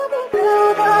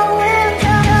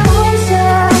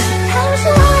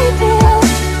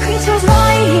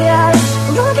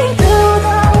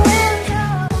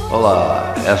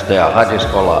Olá, esta é a Rádio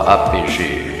Escola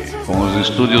APG, com os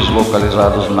estúdios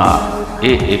localizados na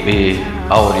EEB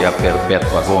Áurea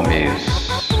Perpétua Gomes.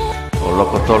 O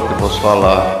locutor que vos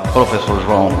fala, Professor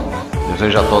João,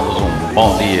 deseja a todos um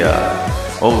bom dia.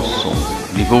 Ouçam,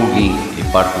 divulguem e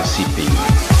participem.